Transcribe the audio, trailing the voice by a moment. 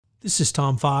This is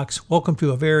Tom Fox. Welcome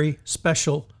to a very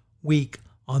special week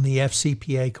on the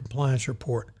FCPA Compliance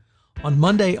Report. On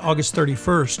Monday, August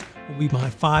 31st, will be my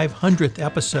 500th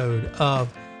episode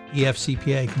of the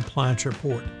FCPA Compliance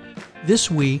Report.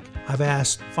 This week, I've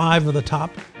asked 5 of the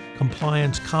top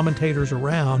compliance commentators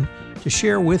around to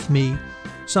share with me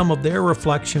some of their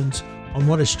reflections on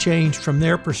what has changed from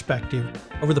their perspective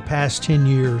over the past 10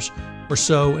 years or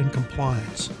so in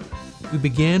compliance. We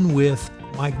begin with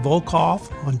Mike Volkov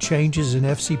on changes in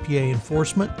FCPA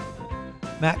enforcement.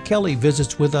 Matt Kelly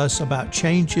visits with us about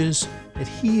changes that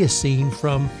he has seen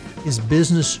from his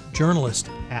business journalist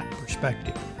hat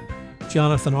perspective.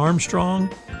 Jonathan Armstrong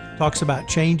talks about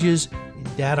changes in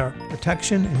data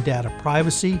protection and data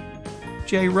privacy.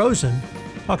 Jay Rosen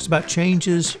talks about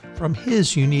changes from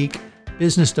his unique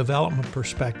business development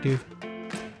perspective.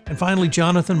 And finally,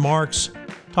 Jonathan Marks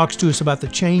talks to us about the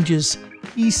changes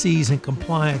he sees in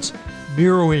compliance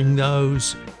mirroring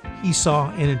those he saw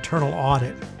in internal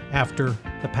audit after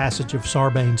the passage of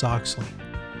Sarbanes-Oxley.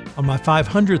 On my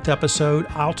 500th episode,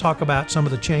 I'll talk about some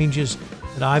of the changes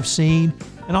that I've seen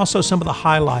and also some of the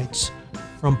highlights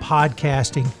from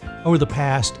podcasting over the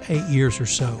past 8 years or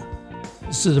so.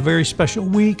 This is a very special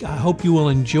week. I hope you will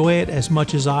enjoy it as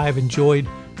much as I've enjoyed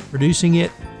producing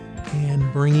it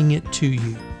and bringing it to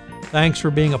you. Thanks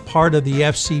for being a part of the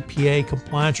FCPA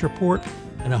Compliance Report,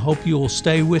 and I hope you will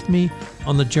stay with me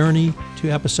on the journey to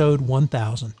episode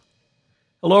 1000.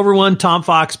 Hello, everyone. Tom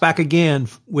Fox back again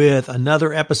with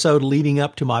another episode leading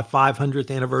up to my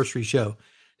 500th anniversary show.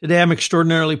 Today, I'm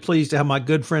extraordinarily pleased to have my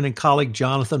good friend and colleague,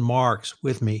 Jonathan Marks,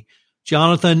 with me.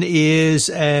 Jonathan is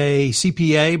a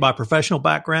CPA by professional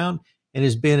background and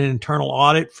has been in internal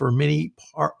audit for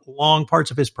long parts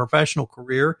of his professional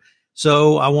career.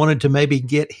 So I wanted to maybe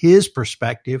get his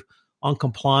perspective on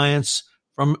compliance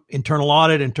from internal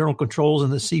audit, internal controls,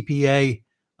 and the CPA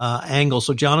angle.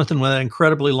 So, Jonathan, with that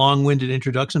incredibly long-winded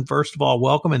introduction, first of all,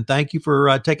 welcome and thank you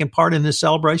for taking part in this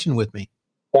celebration with me.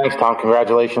 Thanks, Tom.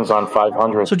 Congratulations on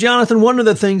 500. So, Jonathan, one of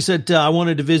the things that I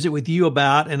wanted to visit with you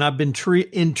about, and I've been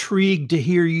intrigued to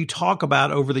hear you talk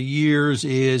about over the years,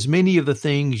 is many of the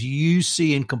things you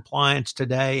see in compliance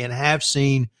today and have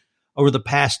seen over the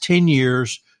past 10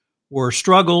 years were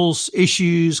struggles,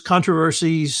 issues,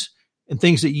 controversies, and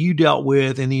things that you dealt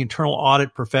with in the internal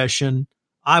audit profession.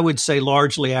 I would say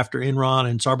largely after Enron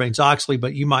and Sarbanes-Oxley,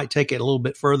 but you might take it a little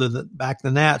bit further back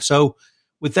than that. So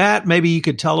with that, maybe you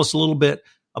could tell us a little bit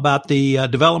about the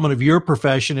development of your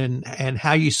profession and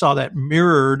how you saw that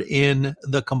mirrored in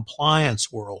the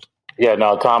compliance world. Yeah,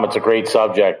 no, Tom, it's a great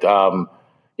subject.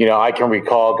 I can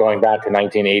recall going back to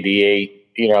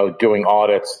 1988, doing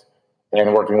audits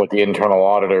and working with the internal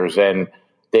auditors, and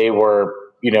they were,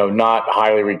 not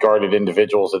highly regarded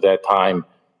individuals at that time.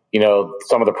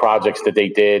 Some of the projects that they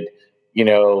did,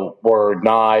 were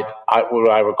not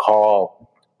what I would call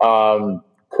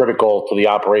critical to the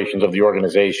operations of the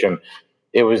organization.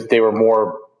 They were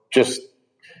more just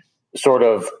sort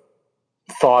of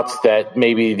thoughts that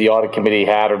maybe the audit committee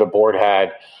had or the board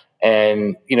had,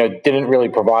 and didn't really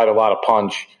provide a lot of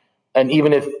punch. And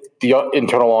even if the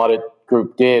internal audit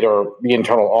group did, or the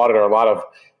internal auditor, a lot of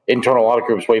internal audit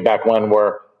groups way back when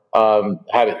were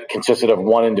consisted of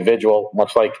one individual,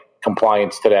 much like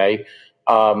compliance today.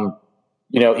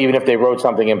 Even if they wrote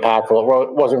something impactful,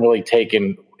 it wasn't really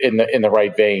taken in the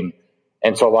right vein.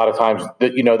 And so a lot of times,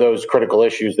 those critical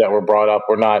issues that were brought up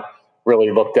were not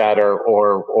really looked at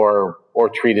or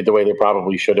treated the way they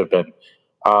probably should have been.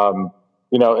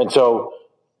 And so,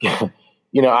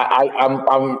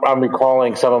 I'm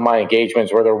recalling some of my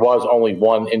engagements where there was only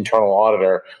one internal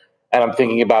auditor, and I'm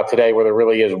thinking about today where there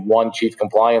really is one chief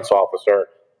compliance officer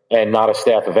and not a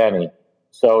staff of any.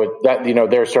 So that,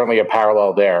 there's certainly a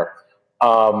parallel there.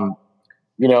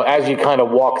 As you kind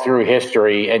of walk through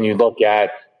history and you look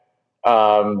at, they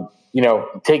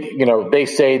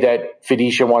say that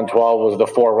Fiducia 112 was the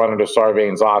forerunner to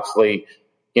Sarbanes-Oxley.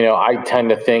 I tend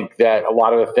to think that a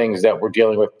lot of the things that we're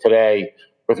dealing with today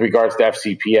with regards to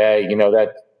FCPA,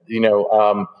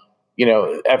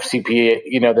 FCPA,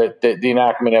 the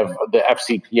enactment of the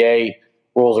FCPA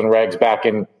rules and regs back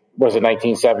in,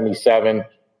 1977?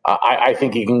 I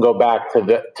think you can go back to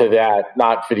that,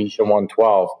 not Fiducia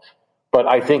 112. But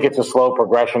I think it's a slow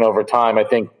progression over time. I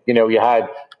think, you had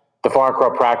the Foreign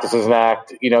Corrupt Practices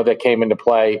Act, that came into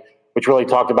play, which really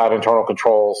talked about internal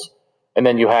controls. And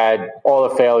then you had all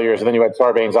the failures, and then you had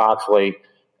Sarbanes-Oxley,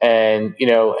 and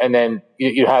then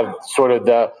you have sort of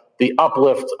the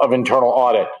uplift of internal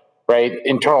audit, right?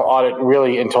 Internal audit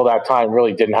really, until that time,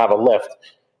 really didn't have a lift.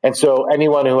 And so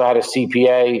anyone who had a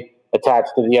CPA attached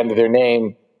to the end of their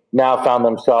name now found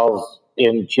themselves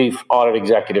in chief audit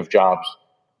executive jobs.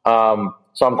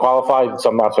 Some qualified,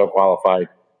 some not so qualified.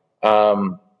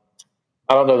 I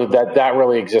don't know that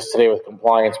really exists today with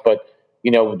compliance, but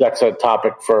that's a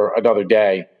topic for another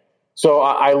day. So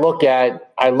I look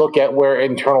at where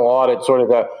internal audit, sort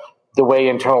of the way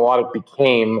internal audit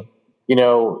became,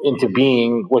 into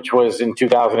being, which was in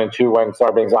 2002 when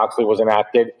Sarbanes-Oxley was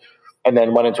enacted, and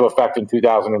then went into effect in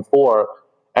 2004.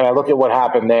 And I look at what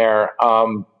happened there,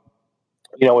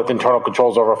 with internal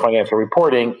controls over financial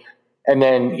reporting, and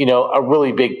then a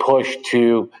really big push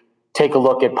to take a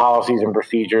look at policies and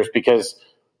procedures, because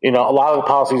a lot of the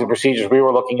policies and procedures we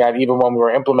were looking at, even when we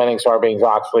were implementing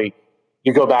Sarbanes-Oxley,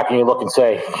 you go back and you look and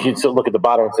say, you look at the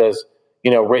bottom, it says,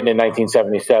 written in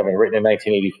 1977, written in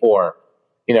 1984.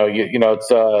 It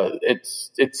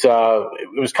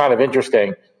was kind of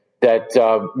interesting that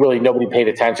really nobody paid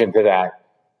attention to that.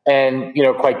 And,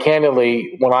 quite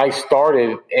candidly, when I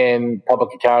started in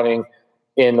public accounting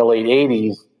in the late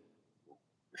 80s,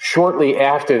 shortly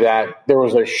after that, there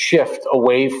was a shift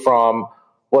away from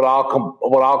what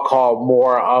I'll call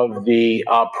more of the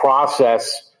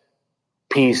process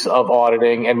piece of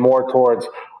auditing and more towards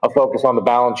a focus on the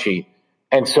balance sheet.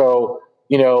 And so,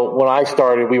 when I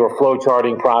started, we were flow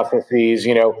charting processes,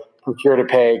 procure to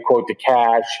pay, quote to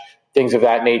cash, things of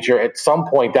that nature. At some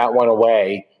point that went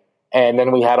away. And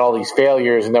then we had all these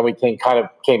failures, and then we came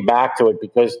back to it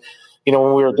because,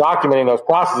 when we were documenting those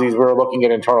processes, we were looking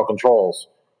at internal controls.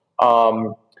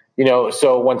 So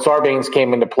when Sarbanes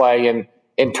came into play and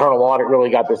internal audit really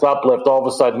got this uplift, all of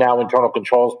a sudden now internal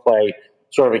controls play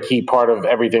sort of a key part of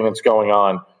everything that's going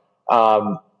on.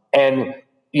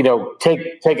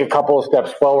 Take a couple of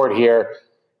steps forward here.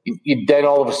 Then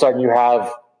all of a sudden you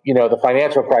have, the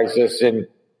financial crisis in,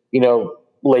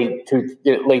 late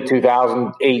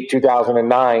 2008,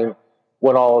 2009,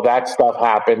 when all of that stuff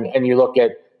happened, and you look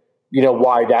at,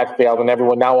 why that failed, and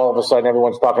now all of a sudden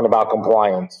everyone's talking about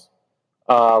compliance.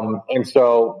 And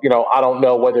so, I don't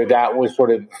know whether that was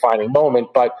sort of the defining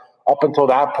moment, but up until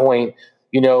that point,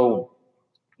 you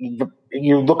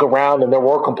look around and there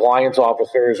were compliance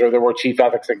officers, or there were chief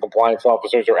ethics and compliance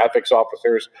officers, or ethics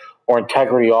officers, or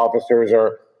integrity officers,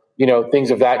 or, things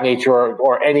of that nature,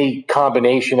 or any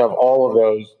combination of all of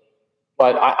those.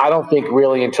 But I don't think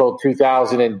really until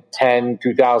 2010,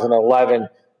 2011,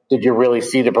 did you really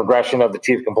see the progression of the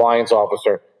chief compliance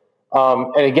officer.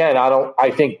 And again,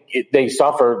 I think they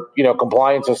suffered,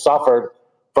 compliance has suffered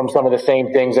from some of the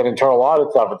same things that internal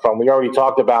audit suffered from. We already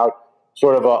talked about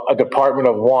sort of a department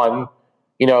of one,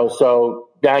 so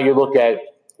now you look at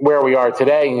where we are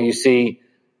today and you see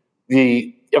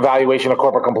the evaluation of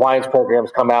corporate compliance programs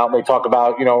come out, and they talk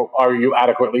about, are you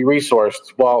adequately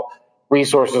resourced? Well,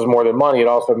 resources is more than money. It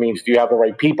also means, do you have the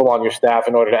right people on your staff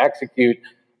in order to execute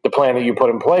the plan that you put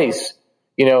in place,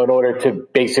 in order to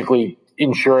basically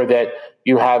ensure that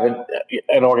you have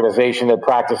an organization that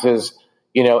practices,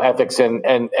 ethics and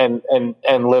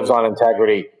lives on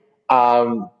integrity.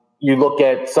 You look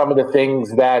at some of the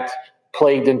things that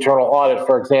plagued internal audit.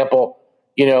 For example,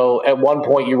 at one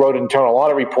point you wrote an internal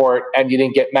audit report and you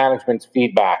didn't get management's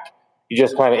feedback. You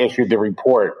just kind of issued the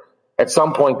report. At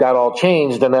some point that all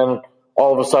changed, and then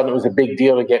all of a sudden it was a big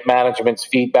deal to get management's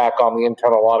feedback on the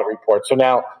internal audit report. So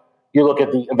now you look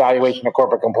at the evaluation of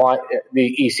corporate compliance,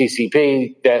 the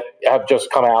ECCP that have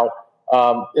just come out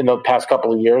in the past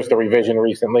couple of years, the revision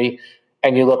recently,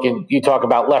 and you talk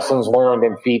about lessons learned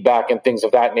and feedback and things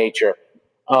of that nature.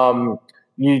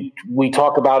 We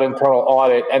talk about internal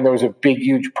audit, and there was a big,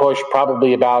 huge push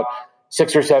probably about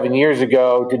 6 or 7 years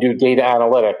ago to do data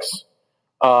analytics.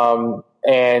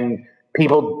 And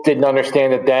people didn't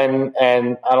understand it then,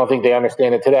 and I don't think they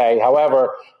understand it today.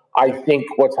 However, I think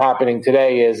what's happening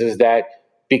today is that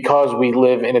because we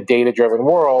live in a data-driven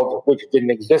world, which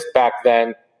didn't exist back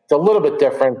then, it's a little bit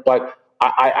different, but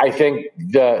I think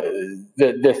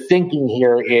the thinking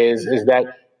here is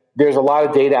that there's a lot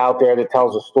of data out there that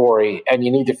tells a story, and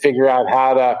you need to figure out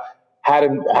how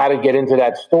to get into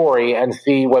that story and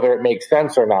see whether it makes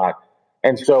sense or not.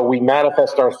 And so we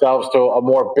manifest ourselves to a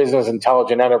more business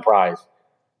intelligent enterprise.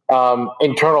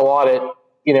 Internal audit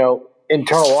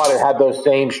had those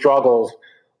same struggles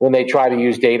when they tried to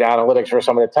use data analytics for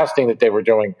some of the testing that they were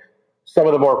doing. Some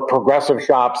of the more progressive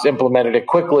shops implemented it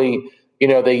quickly.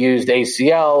 They used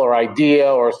ACL or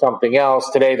IDEA or something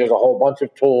else. Today, there's a whole bunch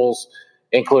of tools,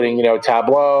 including,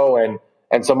 Tableau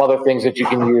and some other things that you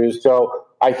can use. So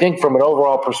I think from an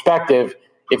overall perspective,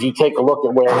 if you take a look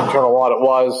at where internal audit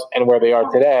was and where they are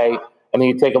today, and then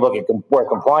you take a look at where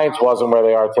compliance was and where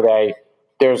they are today,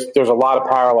 there's a lot of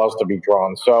parallels to be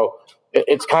drawn. So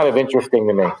it's kind of interesting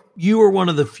to me. You are one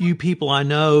of the few people I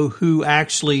know who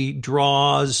actually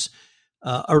draws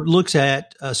or looks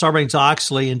at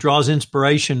Sarbanes-Oxley and draws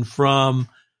inspiration from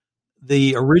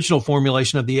the original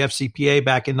formulation of the FCPA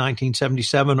back in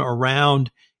 1977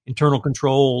 around internal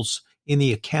controls in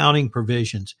the accounting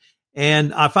provisions.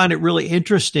 And I find it really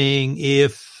interesting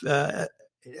if,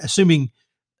 assuming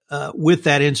with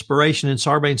that inspiration in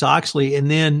Sarbanes-Oxley, and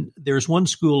then there's one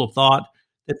school of thought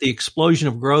that the explosion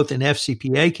of growth in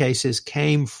FCPA cases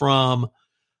came from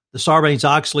the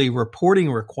Sarbanes-Oxley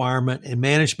reporting requirement and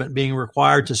management being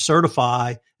required to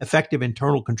certify effective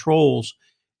internal controls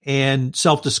and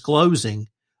self-disclosing.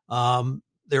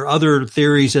 There are other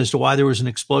theories as to why there was an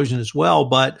explosion as well,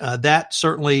 but that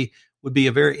certainly would be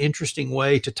a very interesting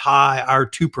way to tie our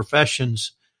two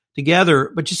professions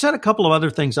together. But you said a couple of other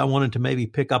things I wanted to maybe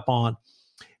pick up on.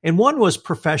 And one was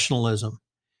professionalism.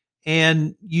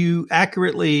 And you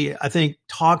accurately, I think,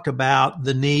 talked about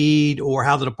the need, or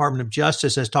how the Department of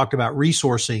Justice has talked about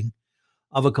resourcing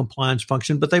of a compliance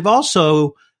function. But they've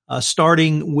also,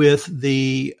 starting with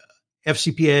the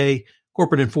FCPA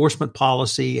corporate enforcement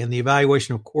policy and the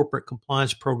evaluation of corporate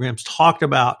compliance programs, talked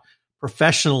about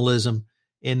professionalism.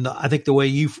 And I think the way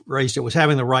you phrased it was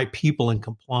having the right people in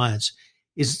compliance.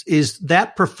 Is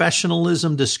that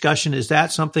professionalism discussion, is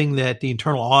that something that the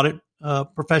internal audit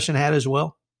profession had as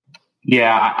well?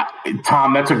 Yeah,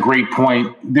 Tom, that's a great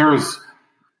point. There was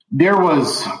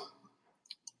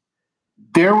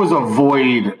a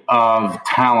void of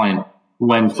talent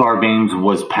when Sarbanes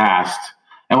was passed.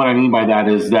 And what I mean by that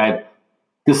is that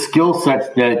the skill sets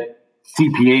that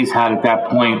CPAs had at that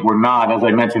point were not, as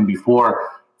I mentioned before,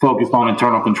 focused on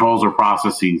internal controls or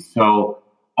processes. So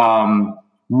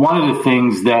one of the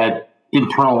things that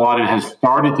internal audit has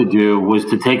started to do was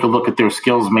to take a look at their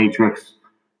skills matrix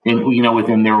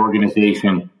within their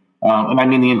organization. And I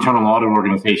mean the internal audit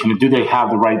organization. And do they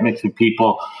have the right mix of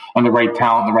people and the right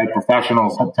talent, and the right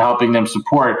professionals to helping them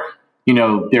support,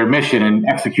 their mission and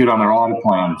execute on their audit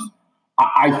plans?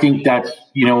 I think that's,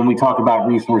 when we talk about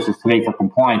resources today for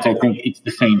compliance, I think it's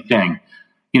the same thing.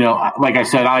 Like I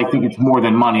said, I think it's more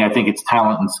than money. I think it's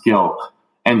talent and skill.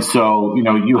 And so,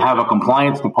 you have a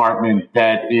compliance department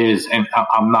that is, and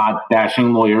I'm not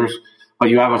bashing lawyers, but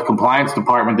you have a compliance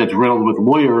department that's riddled with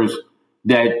lawyers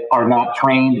that are not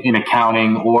trained in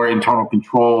accounting or internal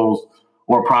controls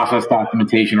or process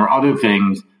documentation or other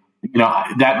things.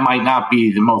 That might not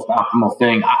be the most optimal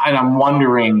thing. And I'm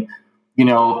wondering, I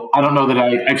don't know that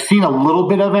I've seen a little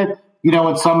bit of it,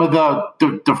 in some of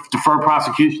the deferred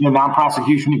prosecution and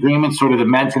non-prosecution agreements, sort of the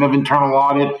mention of internal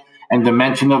audit and the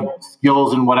mention of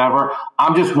skills and whatever.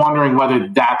 I'm just wondering whether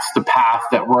that's the path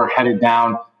that we're headed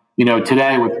down,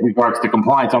 today with regards to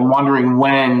compliance. I'm wondering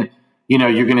when,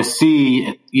 you're going to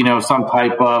see, some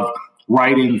type of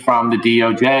writing from the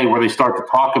DOJ where they start to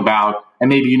talk about, and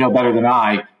maybe you know better than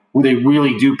I, where they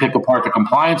really do pick apart the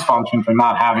compliance function for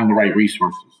not having the right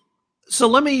resources. So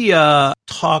let me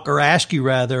ask you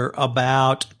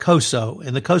about COSO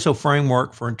and the COSO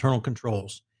framework for internal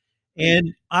controls.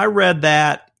 And I read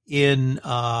that in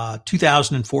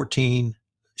 2014,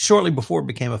 shortly before it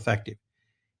became effective.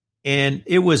 And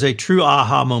it was a true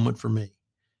aha moment for me.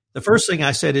 The first thing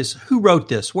I said is, who wrote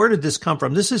this? Where did this come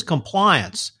from? This is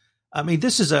compliance. I mean,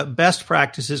 this is a best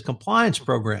practices compliance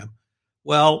program.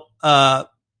 Well,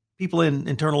 people in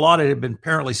internal audit have been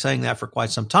apparently saying that for quite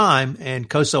some time, and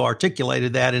COSO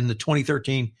articulated that in the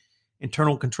 2013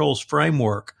 internal controls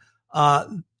framework. I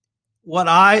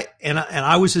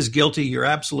was as guilty, you're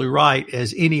absolutely right,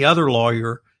 as any other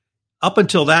lawyer up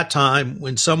until that time,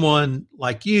 when someone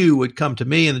like you would come to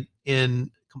me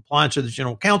in compliance with the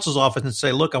general counsel's office and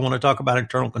say, look, I want to talk about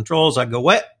internal controls. I go,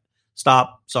 what?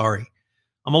 Stop. Sorry.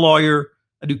 I'm a lawyer.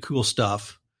 I do cool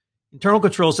stuff. Internal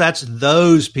controls, that's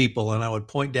those people. And I would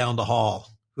point down the hall,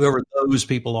 whoever those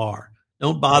people are.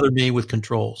 Don't bother me with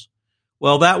controls.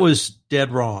 Well, that was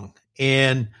dead wrong.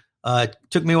 And it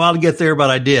took me a while to get there, but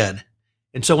I did.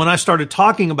 And so when I started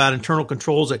talking about internal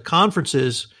controls at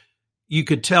conferences, you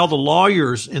could tell the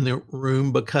lawyers in the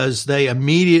room because they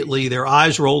immediately, their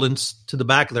eyes rolled into the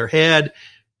back of their head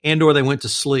and or they went to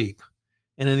sleep.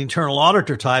 And then the internal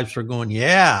auditor types are going,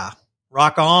 yeah,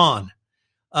 rock on.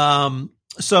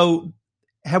 So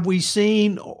have we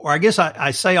seen, or I guess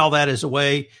I say all that as a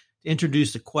way to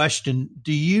introduce the question,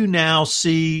 do you now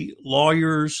see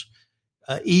lawyers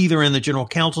either in the general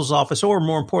counsel's office or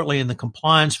more importantly in the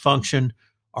compliance function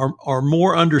are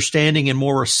more understanding and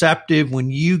more receptive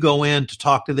when you go in to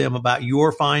talk to them about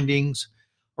your findings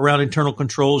around internal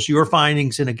controls, your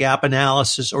findings in a gap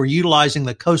analysis, or utilizing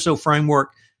the COSO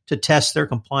framework to test their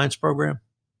compliance program?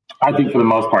 I think for the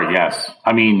most part, yes.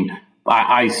 I mean,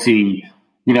 I see,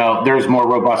 there's more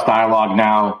robust dialogue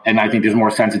now, and I think there's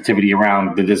more sensitivity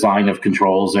around the design of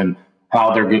controls and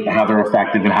how they're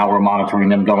effective and how we're monitoring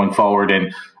them going forward.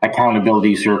 And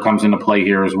accountability sure comes into play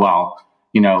here as well.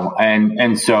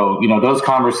 And so, those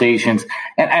conversations,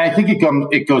 and I think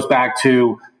it goes back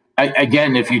to,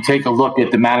 again, if you take a look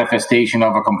at the manifestation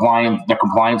of the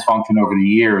compliance function over the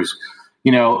years,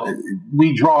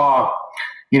 we draw,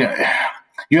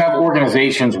 you have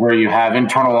organizations where you have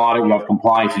internal audit, you have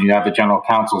compliance, and you have the general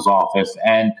counsel's office,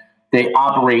 and they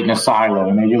operate in a silo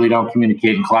and they really don't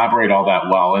communicate and collaborate all that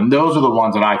well. And those are the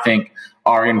ones that I think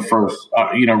are in first,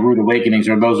 rude awakenings,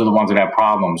 or those are the ones that have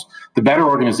problems. The better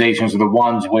organizations are the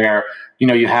ones where,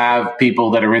 you have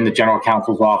people that are in the general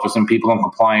counsel's office and people in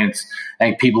compliance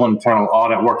and people in internal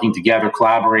audit working together,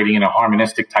 collaborating in a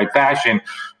harmonistic type fashion,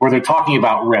 where they're talking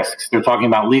about risks. They're talking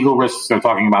about legal risks. They're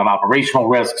talking about operational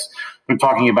risks. They're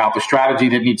talking about the strategy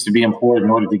that needs to be employed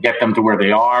in order to get them to where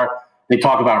they are. They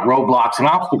talk about roadblocks and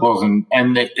obstacles. And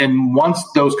once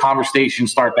those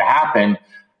conversations start to happen,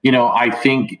 I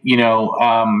think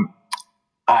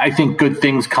good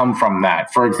things come from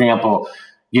that. For example,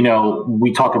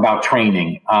 we talk about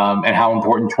training and how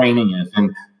important training is,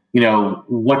 and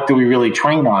what do we really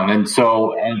train on, and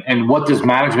so and what does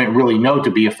management really know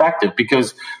to be effective?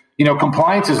 Because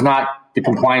compliance is not the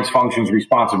compliance function's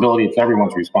responsibility; it's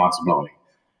everyone's responsibility.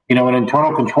 And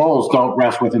internal controls don't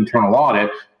rest with internal audit;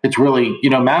 it's really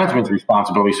management's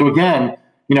responsibility. So again,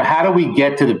 how do we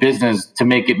get to the business to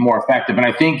make it more effective? And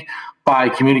I think by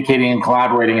communicating and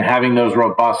collaborating and having those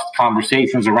robust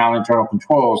conversations around internal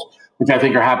controls, which I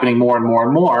think are happening more and more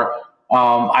and more,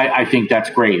 I think that's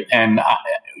great. And,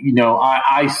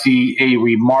 I see a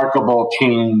remarkable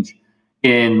change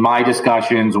in my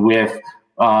discussions with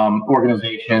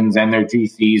organizations and their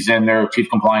GCs and their chief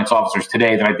compliance officers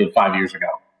today that I did 5 years ago.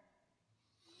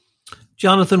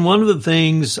 Jonathan, one of the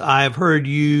things I've heard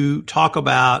you talk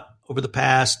about over the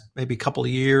past maybe couple of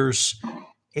years,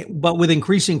 but with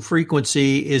increasing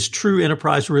frequency, is true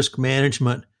enterprise risk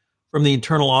management from the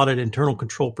internal audit, internal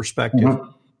control perspective.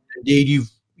 Mm-hmm. Indeed,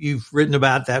 you've written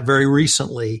about that very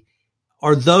recently.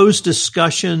 Are those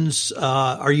discussions,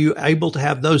 are you able to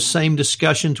have those same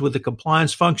discussions with the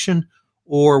compliance function,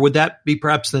 or would that be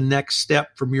perhaps the next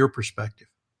step from your perspective?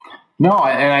 No,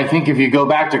 and I think if you go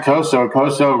back to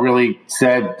COSO really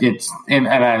said and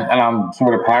I'm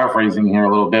sort of paraphrasing here a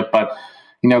little bit, but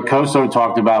COSO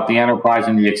talked about the enterprise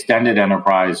and the extended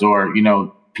enterprise, or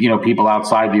people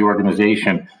outside the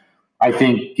organization. I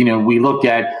think we look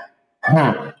at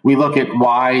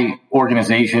why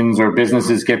organizations or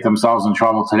businesses get themselves in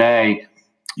trouble today.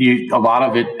 A lot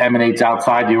of it emanates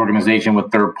outside the organization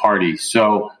with third parties.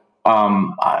 So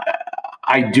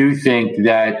I do think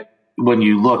that when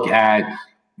you look at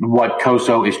what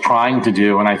COSO is trying to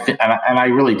do, and I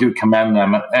really do commend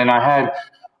them. And I had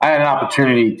an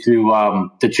opportunity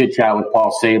to chit chat with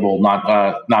Paul Sable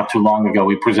not too long ago.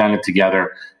 We presented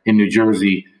together in New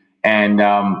Jersey, and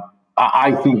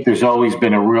I think there's always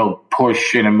been a real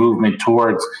push and a movement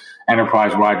towards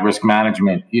enterprise-wide risk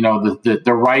management.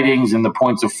 The writings and the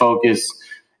points of focus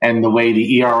and the way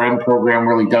the ERM program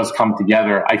really does come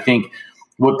together. I think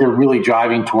what they're really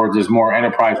driving towards is more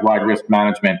enterprise-wide risk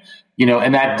management.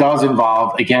 And that does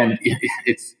involve, again,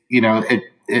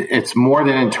 it's more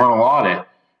than internal audit.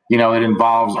 It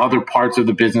involves other parts of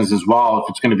the business as well if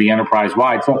it's going to be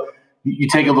enterprise-wide. So you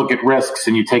take a look at risks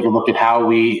and you take a look at how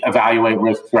we evaluate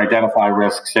risks or identify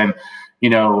risks. And,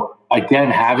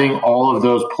 again, having all of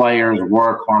those players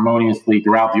work harmoniously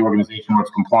throughout the organization, where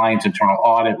it's compliance, internal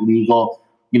audit, legal,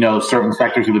 certain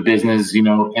sectors of the business,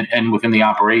 and within the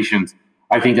operations.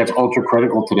 I think that's ultra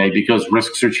critical today because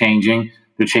risks are changing.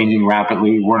 They're changing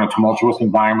rapidly. We're in a tumultuous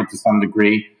environment to some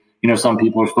degree. Some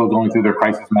people are still going through their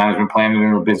crisis management plan and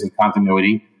their business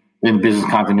continuity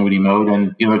mode,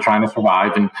 and they're trying to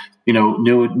survive. And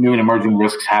new and emerging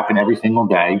risks happen every single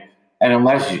day. And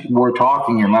unless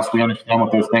we understand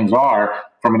what those things are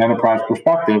from an enterprise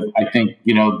perspective, I think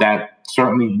that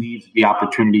certainly leaves the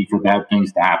opportunity for bad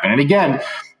things to happen. And again,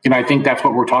 I think that's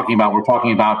what we're talking about. We're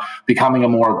talking about becoming a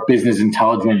more business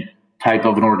intelligent type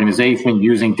of an organization,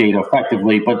 using data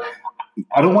effectively. But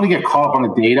I don't want to get caught up on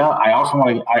the data. I also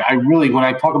want to, when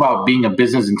I talk about being a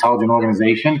business intelligent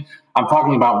organization, I'm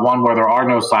talking about one where there are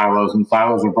no silos and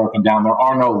silos are broken down. There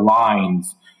are no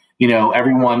lines.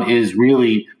 Everyone is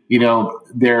really,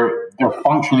 they're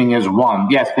functioning as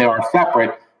one. Yes, they are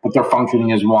separate, but they're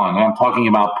functioning as one. And I'm talking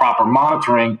about proper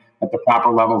monitoring at the proper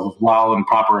levels as well, and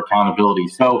proper accountability.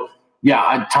 So,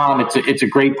 yeah, Tom, it's a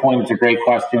great point. It's a great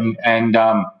question, and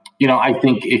I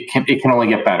think it can only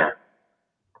get better.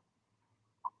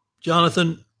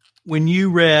 Jonathan, when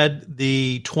you read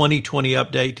the 2020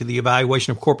 update to the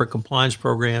evaluation of corporate compliance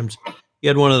programs, You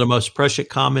had one of the most prescient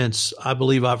comments I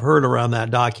believe I've heard around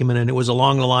that document, and it was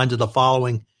along the lines of the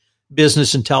following: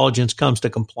 business intelligence comes to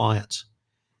compliance.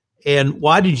 And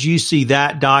why did you see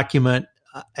that document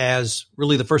as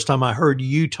really the first time I heard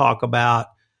you talk about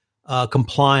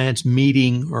compliance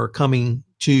meeting or coming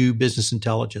to business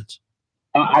intelligence?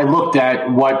 I looked at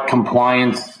what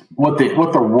compliance, what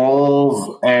the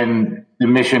roles and the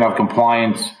mission of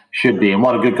compliance should be, and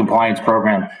what a good compliance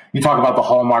program. You talk about the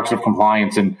hallmarks of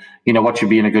compliance, and what should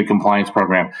be in a good compliance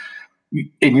program.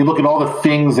 And you look at all the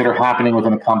things that are happening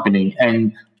within a company,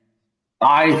 and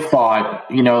I thought,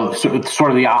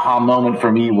 sort of the aha moment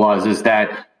for me is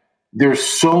that there's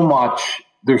so much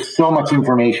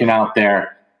information out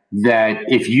there that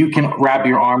if you can wrap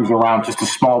your arms around just a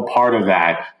small part of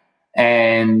that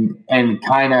and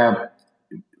kind of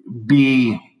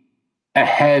be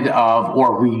ahead of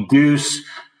or reduce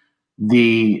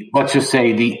let's just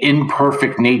say the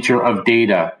imperfect nature of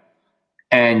data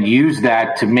and use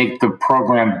that to make the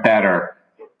program better,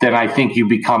 then I think you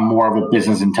become more of a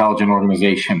business intelligent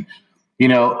organization.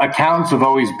 Accountants have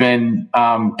always been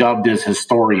dubbed as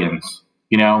historians,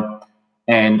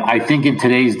 and I think in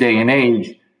today's day and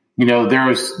age,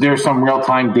 there's some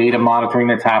real-time data monitoring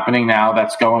that's happening now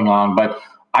that's going on. But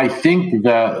I think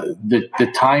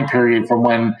the time period from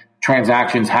when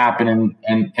transactions happen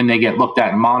and they get looked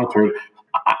at and monitored,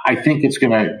 I think it's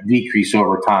going to decrease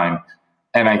over time.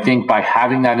 And I think by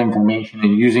having that information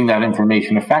and using that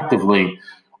information effectively,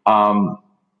 I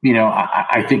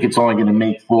think it's only going to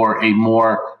make for a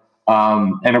more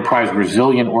enterprise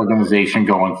resilient organization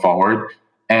going forward.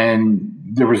 And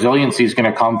the resiliency is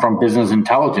going to come from business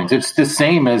intelligence. It's the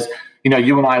same as,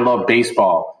 you and I love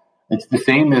baseball. It's the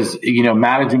same as,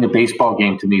 managing a baseball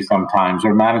game to me sometimes,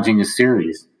 or managing a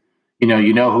series.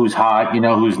 You know who's hot,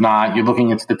 who's not. You're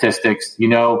looking at statistics,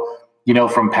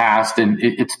 from past, and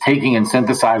it's taking and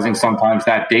synthesizing sometimes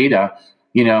that data,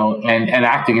 and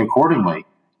acting accordingly.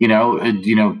 If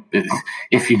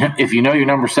your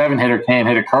number 7 hitter can't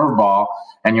hit a curveball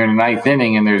and you're in the 9th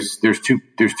inning and there's two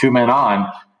men on,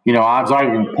 odds are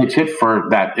you're going to pitch hit for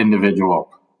that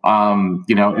individual.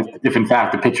 If in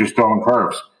fact the pitcher's throwing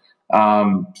curves.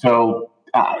 I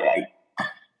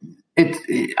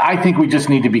think we just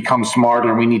need to become smarter,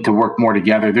 and we need to work more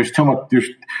together. There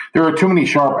are too many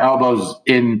sharp elbows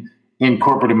in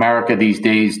corporate America these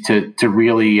days to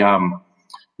really, and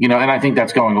I think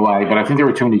that's going away, but I think there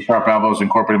were too many sharp elbows in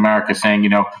corporate America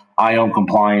saying, I own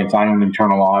compliance, I own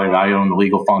internal audit, I own the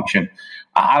legal function.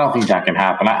 I don't think that can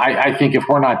happen. I think if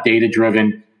we're not data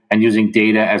driven and using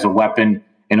data as a weapon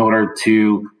in order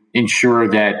to ensure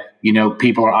that,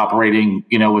 people are operating,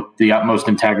 with the utmost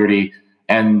integrity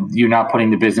and you're not putting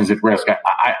the business at risk,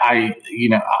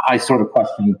 I sort of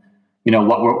question,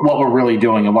 what we're really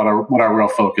doing and what our real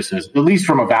focus is, at least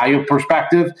from a value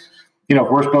perspective. If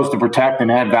we're supposed to protect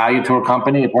and add value to a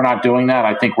company, if we're not doing that,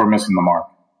 I think we're missing the mark.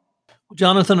 Well,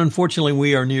 Jonathan, unfortunately,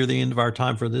 we are near the end of our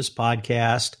time for this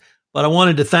podcast, but I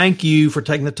wanted to thank you for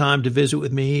taking the time to visit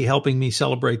with me, helping me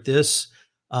celebrate this.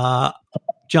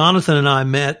 Jonathan and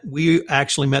I we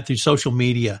actually met through social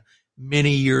media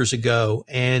many years ago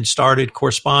and started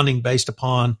corresponding based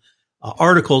upon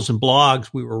articles and blogs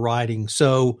we were writing.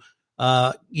 So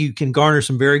you can garner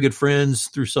some very good friends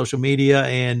through social media,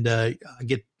 and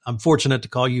I'm fortunate to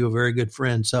call you a very good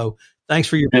friend. So thanks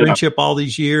for your friendship all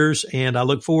these years. And I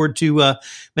look forward to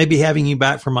maybe having you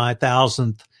back for my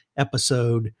 1,000th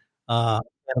episode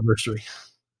anniversary.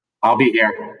 I'll be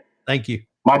here. Thank you.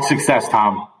 Much success,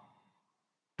 Tom.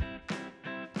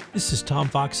 This is Tom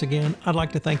Fox again. I'd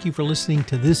like to thank you for listening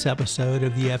to this episode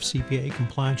of the FCPA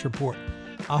Compliance Report.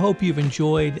 I hope you've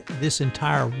enjoyed this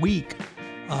entire week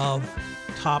of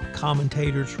top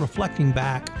commentators reflecting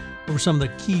back over some of the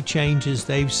key changes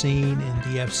they've seen in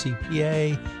the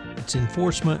FCPA, its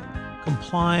enforcement,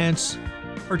 compliance,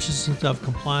 purchases of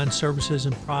compliance services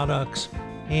and products,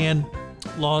 and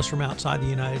laws from outside the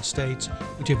United States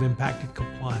which have impacted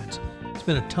compliance. It's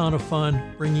been a ton of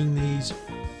fun bringing these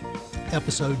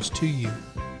episodes to you.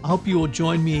 I hope you will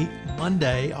join me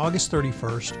Monday, August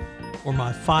 31st, for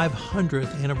my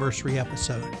 500th anniversary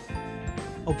episode.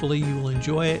 Hopefully you will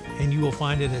enjoy it, and you will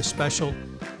find it as special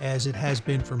as it has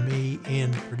been for me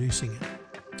in producing it.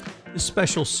 This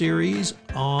special series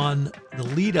on the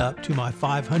lead up to my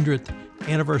 500th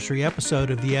anniversary episode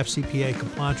of the FCPA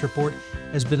Compliance Report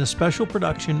has been a special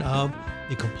production of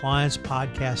the Compliance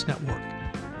Podcast Network.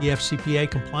 The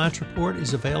FCPA Compliance Report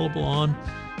is available on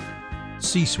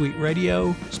C-Suite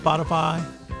Radio, Spotify,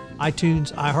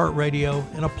 iTunes, iHeartRadio,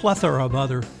 and a plethora of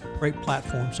other great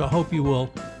platforms. So I hope you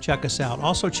will check us out.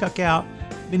 Also check out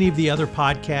many of the other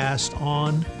podcasts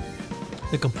on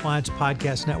the Compliance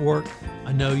Podcast Network. I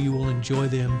I know you will enjoy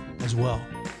them as well.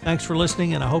 Thanks for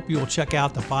listening, and I hope you will check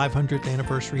out the 500th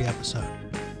anniversary episode.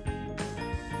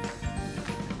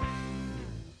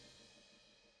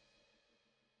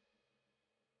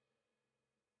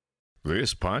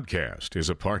 This podcast is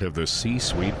a part of the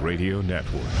C-Suite Radio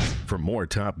Network. For more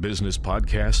top business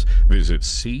podcasts, visit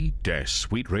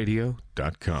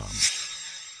c-suiteradio.com.